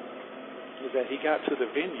that he got to the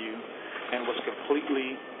venue and was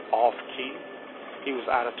completely off key. He was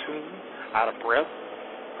out of tune, out of breath.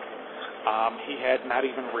 He had not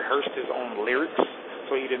even rehearsed his own lyrics,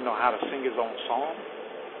 so he didn't know how to sing his own song.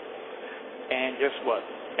 And guess what?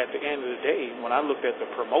 At the end of the day, when I looked at the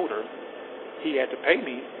promoter, he had to pay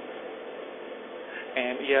me.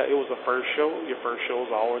 And yeah, it was the first show. Your first show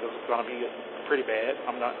is always going to be pretty bad.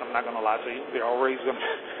 I'm not going to lie to you. They're always going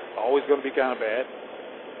to be kind of bad.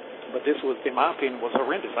 But this was, in my opinion, was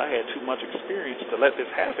horrendous. I had too much experience to let this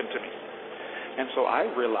happen to me. And so I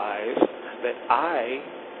realized that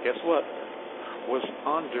guess what, was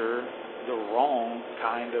under the wrong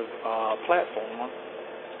kind of platform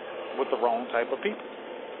with the wrong type of people.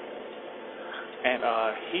 And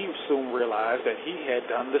he soon realized that he had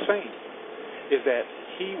done the same. Is that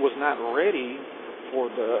he was not ready for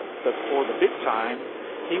the big time.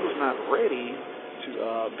 He was not ready to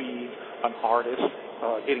be an artist,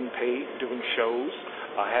 getting paid, doing shows,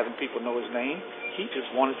 having people know his name. He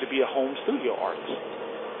just wanted to be a home studio artist,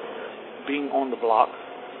 being on the block,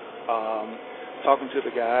 talking to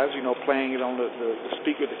the guys, playing it on the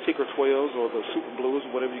speaker, the Ticker 12s or the Super Blues,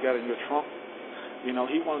 whatever you got in your trunk. He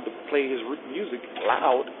wanted to play his music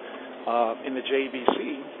loud in the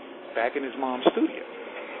JVC back in his mom's studio.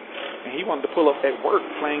 And he wanted to pull up at work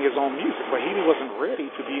playing his own music, but he wasn't ready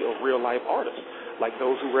to be a real-life artist like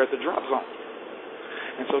those who were at the Drop Zone.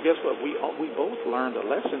 And so guess what? We both learned a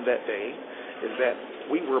lesson that day, is that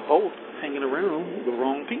we were both hanging around the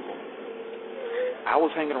wrong people. I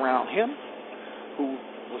was hanging around him, who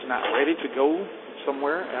was not ready to go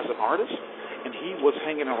somewhere as an artist, and he was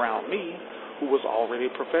hanging around me, who was already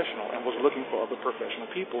a professional and was looking for other professional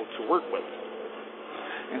people to work with.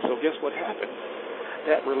 And so guess what happened?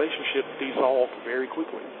 That relationship dissolved very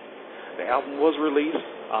quickly. The album was released,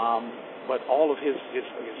 but all of his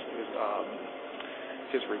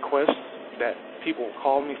requests that people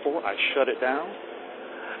called me for, I shut it down.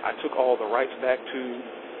 I took all the rights back to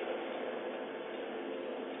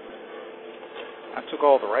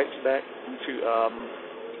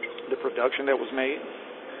the production that was made.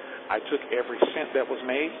 I took every cent that was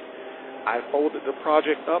made. I folded the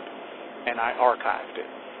project up, and I archived it.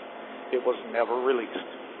 it was never released.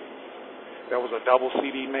 There was a double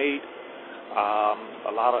CD made.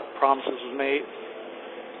 A lot of promises was made,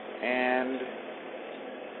 and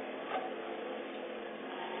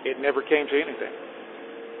it never came to anything.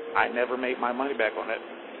 I never made my money back on it,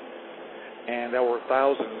 and there were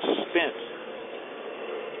thousands spent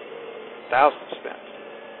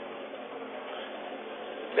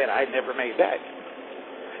that I never made back.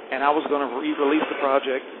 And I was going to re-release the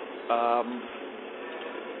project,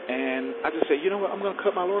 and I just said, you know what, I'm going to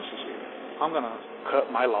cut my losses here. I'm going to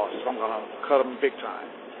cut my losses. I'm going to cut them big time.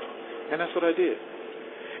 And that's what I did.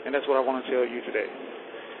 And that's what I want to tell you today,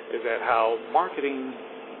 is that how marketing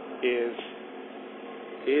is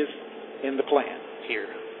in the plan here.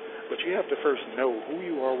 But you have to first know who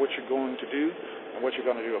you are, what you're going to do, and what you're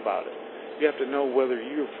going to do about it. You have to know whether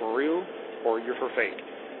you're for real or you're for fake.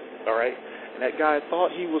 All right? And that guy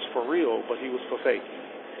thought he was for real, but he was for fake.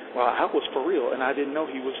 Well, I was for real, and I didn't know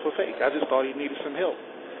he was for fake. I just thought he needed some help.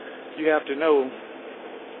 You have to know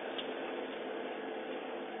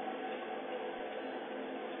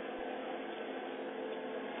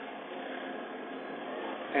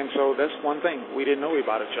and so that's one thing. We didn't know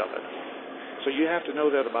about each other. So you have to know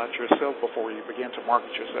that about yourself before you begin to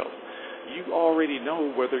market yourself. You already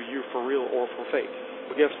know whether you're for real or for fake.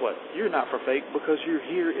 But guess what? You're not for fake because you're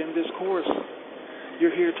here in this course.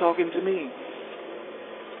 You're here talking to me.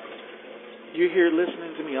 You're here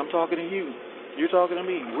listening to me. I'm talking to you. You're talking to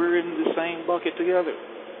me. We're in the same bucket together.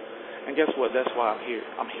 And guess what? That's why I'm here.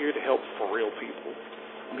 I'm here to help for real people.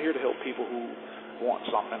 I'm here to help people who want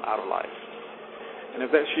something out of life. And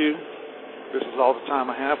if that's you, this is all the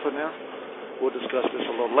time I have for now. We'll discuss this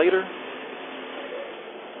a little later.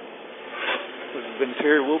 This has been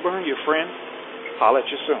Terry Wilburn, your friend. I'll let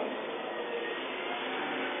you soon.